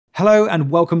Hello and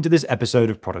welcome to this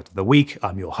episode of Product of the Week.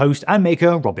 I'm your host and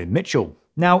maker, Robin Mitchell.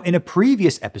 Now, in a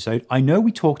previous episode, I know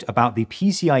we talked about the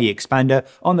PCIe expander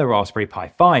on the Raspberry Pi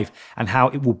 5 and how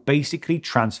it will basically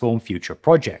transform future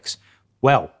projects.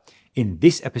 Well, in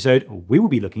this episode, we will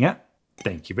be looking at,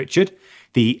 thank you Richard,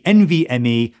 the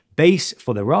NVMe Base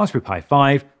for the Raspberry Pi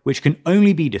 5, which can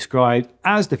only be described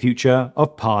as the future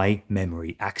of Pi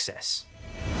memory access.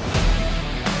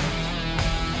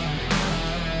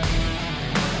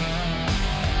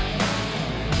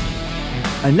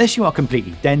 Unless you are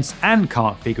completely dense and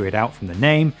can't figure it out from the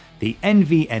name, the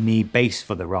NVMe Base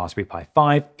for the Raspberry Pi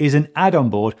 5 is an add-on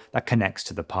board that connects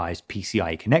to the Pi's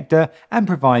PCIe connector and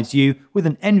provides you with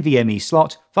an NVMe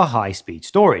slot for high-speed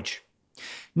storage.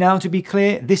 Now, to be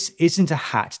clear, this isn't a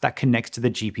hat that connects to the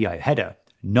GPIO header.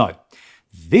 No,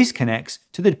 this connects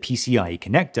to the PCIe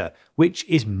connector, which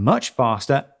is much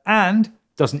faster and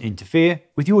doesn't interfere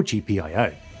with your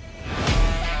GPIO.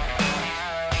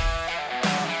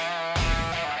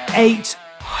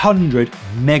 800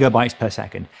 megabytes per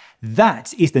second.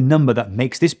 That is the number that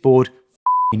makes this board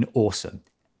f***ing awesome.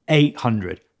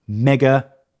 800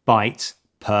 megabytes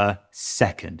per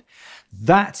second.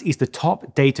 That is the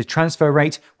top data transfer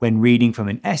rate when reading from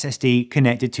an SSD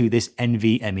connected to this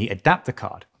NVMe adapter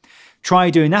card. Try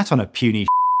doing that on a puny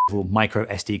micro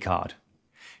SD card.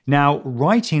 Now,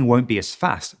 writing won't be as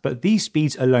fast, but these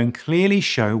speeds alone clearly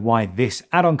show why this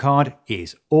add-on card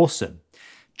is awesome.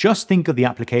 Just think of the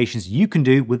applications you can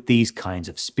do with these kinds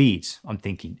of speeds. I'm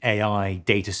thinking AI,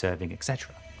 data serving,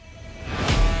 etc.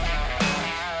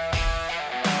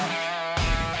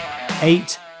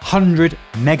 800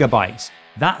 megabytes.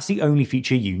 That's the only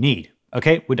feature you need.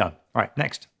 Okay, we're done. All right,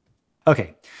 next.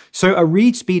 Okay, so a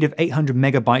read speed of 800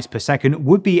 megabytes per second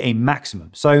would be a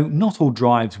maximum, so not all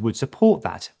drives would support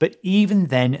that, but even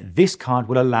then, this card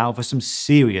will allow for some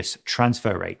serious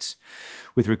transfer rates.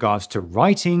 With regards to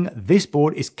writing, this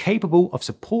board is capable of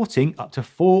supporting up to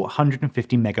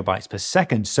 450 megabytes per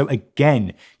second. So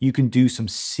again, you can do some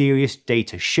serious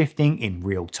data shifting in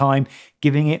real time,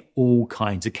 giving it all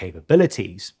kinds of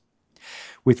capabilities.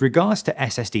 With regards to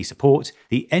SSD support,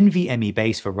 the NVMe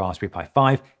Base for Raspberry Pi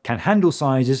 5 can handle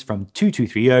sizes from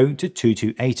 2230 to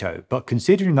 2280, but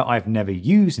considering that I've never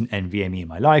used an NVMe in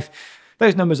my life,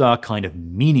 those numbers are kind of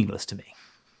meaningless to me.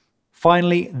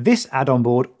 Finally, this add-on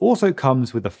board also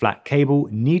comes with a flat cable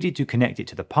needed to connect it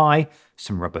to the Pi,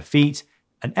 some rubber feet,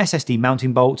 an SSD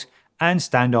mounting bolt, and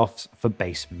standoffs for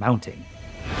base mounting.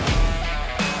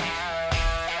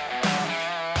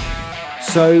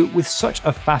 So, with such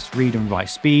a fast read and write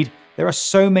speed, there are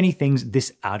so many things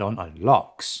this add-on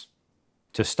unlocks.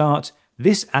 To start,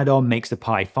 this add-on makes the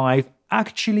Pi 5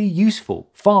 actually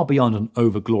useful, far beyond an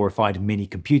over-glorified mini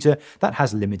computer that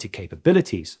has limited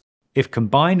capabilities. If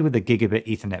combined with a gigabit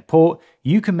Ethernet port,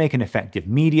 you can make an effective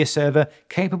media server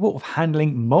capable of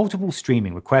handling multiple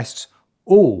streaming requests,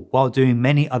 all while doing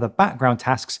many other background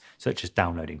tasks such as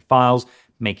downloading files,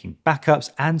 making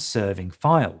backups, and serving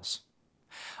files.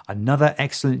 Another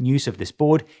excellent use of this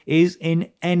board is in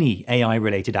any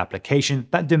AI-related application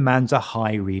that demands a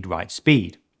high read-write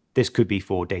speed. This could be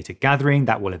for data gathering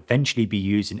that will eventually be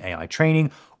used in AI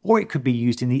training, or it could be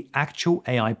used in the actual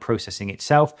AI processing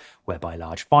itself, whereby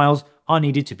large files are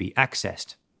needed to be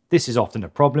accessed. This is often a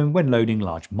problem when loading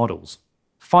large models.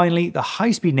 Finally, the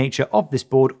high-speed nature of this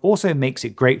board also makes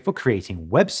it great for creating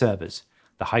web servers.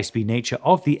 The high-speed nature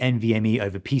of the NVMe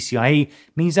over PCIe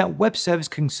means that web servers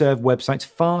can serve websites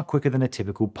far quicker than a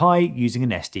typical Pi using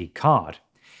an SD card.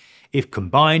 If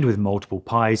combined with multiple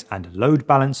Pis and a load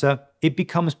balancer, it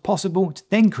becomes possible to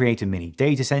then create a mini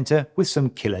data center with some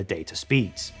killer data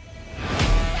speeds.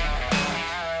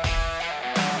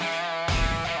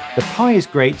 The Pi is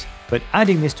great, but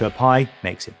adding this to a Pi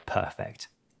makes it perfect.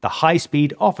 The high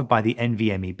speed offered by the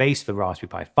NVMe Base for Raspberry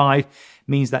Pi 5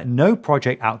 means that no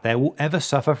project out there will ever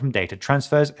suffer from data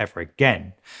transfers ever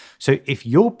again. So if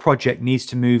your project needs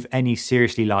to move any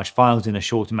seriously large files in a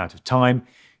short amount of time,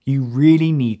 you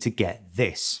really need to get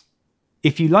this.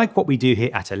 If you like what we do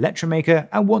here at Electromaker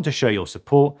and want to show your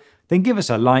support, then give us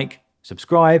a like,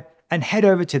 subscribe, and head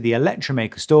over to the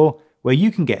Electromaker store where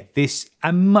you can get this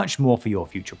and much more for your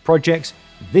future projects.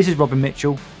 This is Robin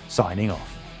Mitchell, signing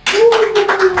off.